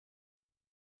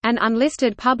An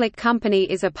unlisted public company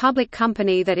is a public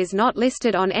company that is not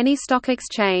listed on any stock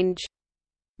exchange.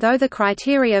 Though the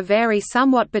criteria vary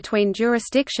somewhat between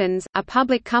jurisdictions, a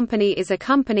public company is a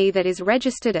company that is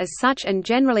registered as such and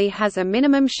generally has a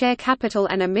minimum share capital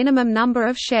and a minimum number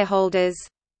of shareholders.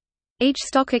 Each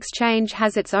stock exchange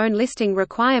has its own listing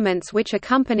requirements which a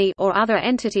company or other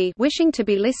entity wishing to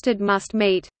be listed must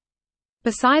meet.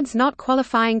 Besides not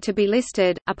qualifying to be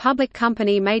listed, a public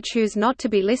company may choose not to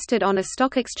be listed on a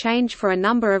stock exchange for a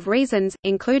number of reasons,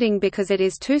 including because it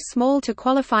is too small to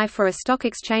qualify for a stock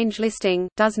exchange listing,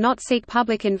 does not seek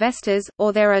public investors,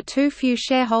 or there are too few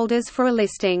shareholders for a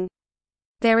listing.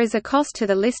 There is a cost to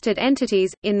the listed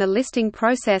entities, in the listing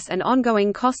process and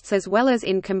ongoing costs as well as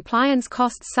in compliance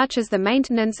costs such as the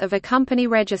maintenance of a company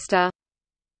register.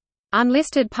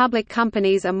 Unlisted public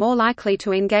companies are more likely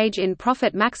to engage in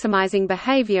profit-maximizing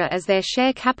behavior as their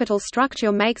share capital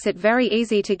structure makes it very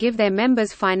easy to give their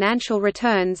members financial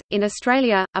returns. In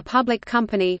Australia, a public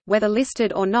company, whether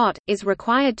listed or not, is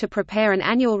required to prepare an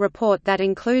annual report that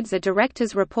includes a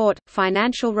director's report,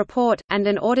 financial report, and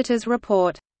an auditor's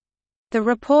report. The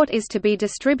report is to be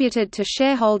distributed to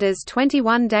shareholders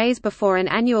 21 days before an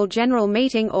annual general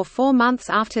meeting or 4 months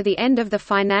after the end of the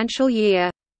financial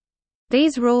year.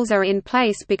 These rules are in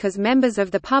place because members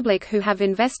of the public who have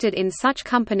invested in such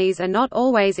companies are not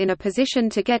always in a position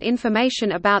to get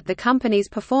information about the company's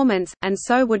performance, and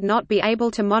so would not be able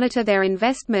to monitor their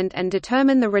investment and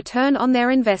determine the return on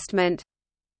their investment.